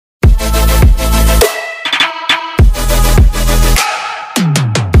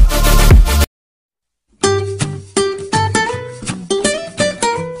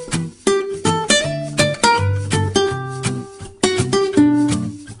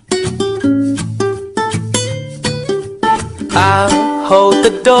I'll hold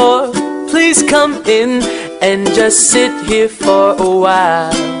the door, please come in and just sit here for a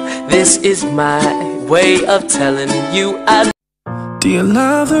while. This is my way of telling you I. Do you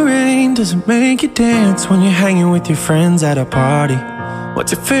love the rain? Does it make you dance when you're hanging with your friends at a party?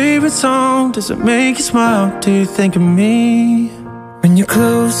 What's your favorite song? Does it make you smile? Do you think of me? When you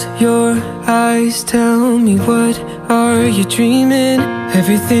close your eyes, tell me, what are you dreaming?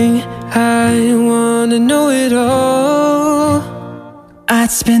 Everything, I wanna know it all. I'd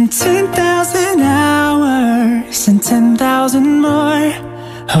spend 10,000 hours and 10,000 more.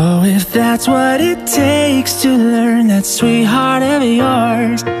 Oh, if that's what it takes to learn that sweet heart of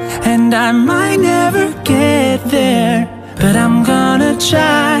yours. And I might never get there, but I'm gonna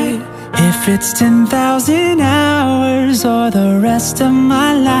try. If it's 10,000 hours or the rest of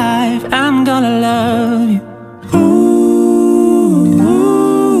my life, I'm gonna love you. Ooh.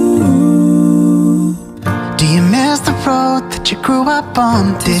 Do you miss the road that you grew up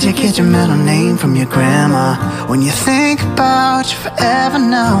on? Did you get your middle name from your grandma? When you think about you forever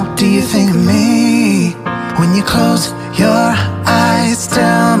now, do you think of me? When you close your eyes,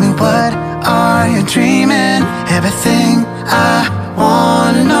 tell me, what are you dreaming? Everything, I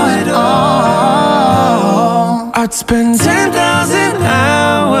wanna know it all. I'd spend 10,000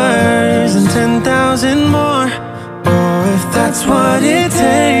 hours and 10,000 more. Oh, if that's what it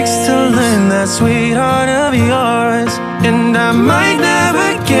takes to learn that sweetheart of yours. And I might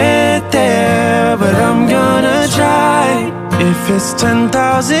never get there, but I'm gonna try. If it's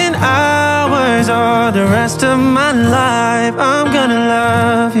 10,000 hours or the rest of my life, I'm gonna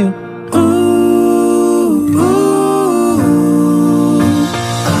love you.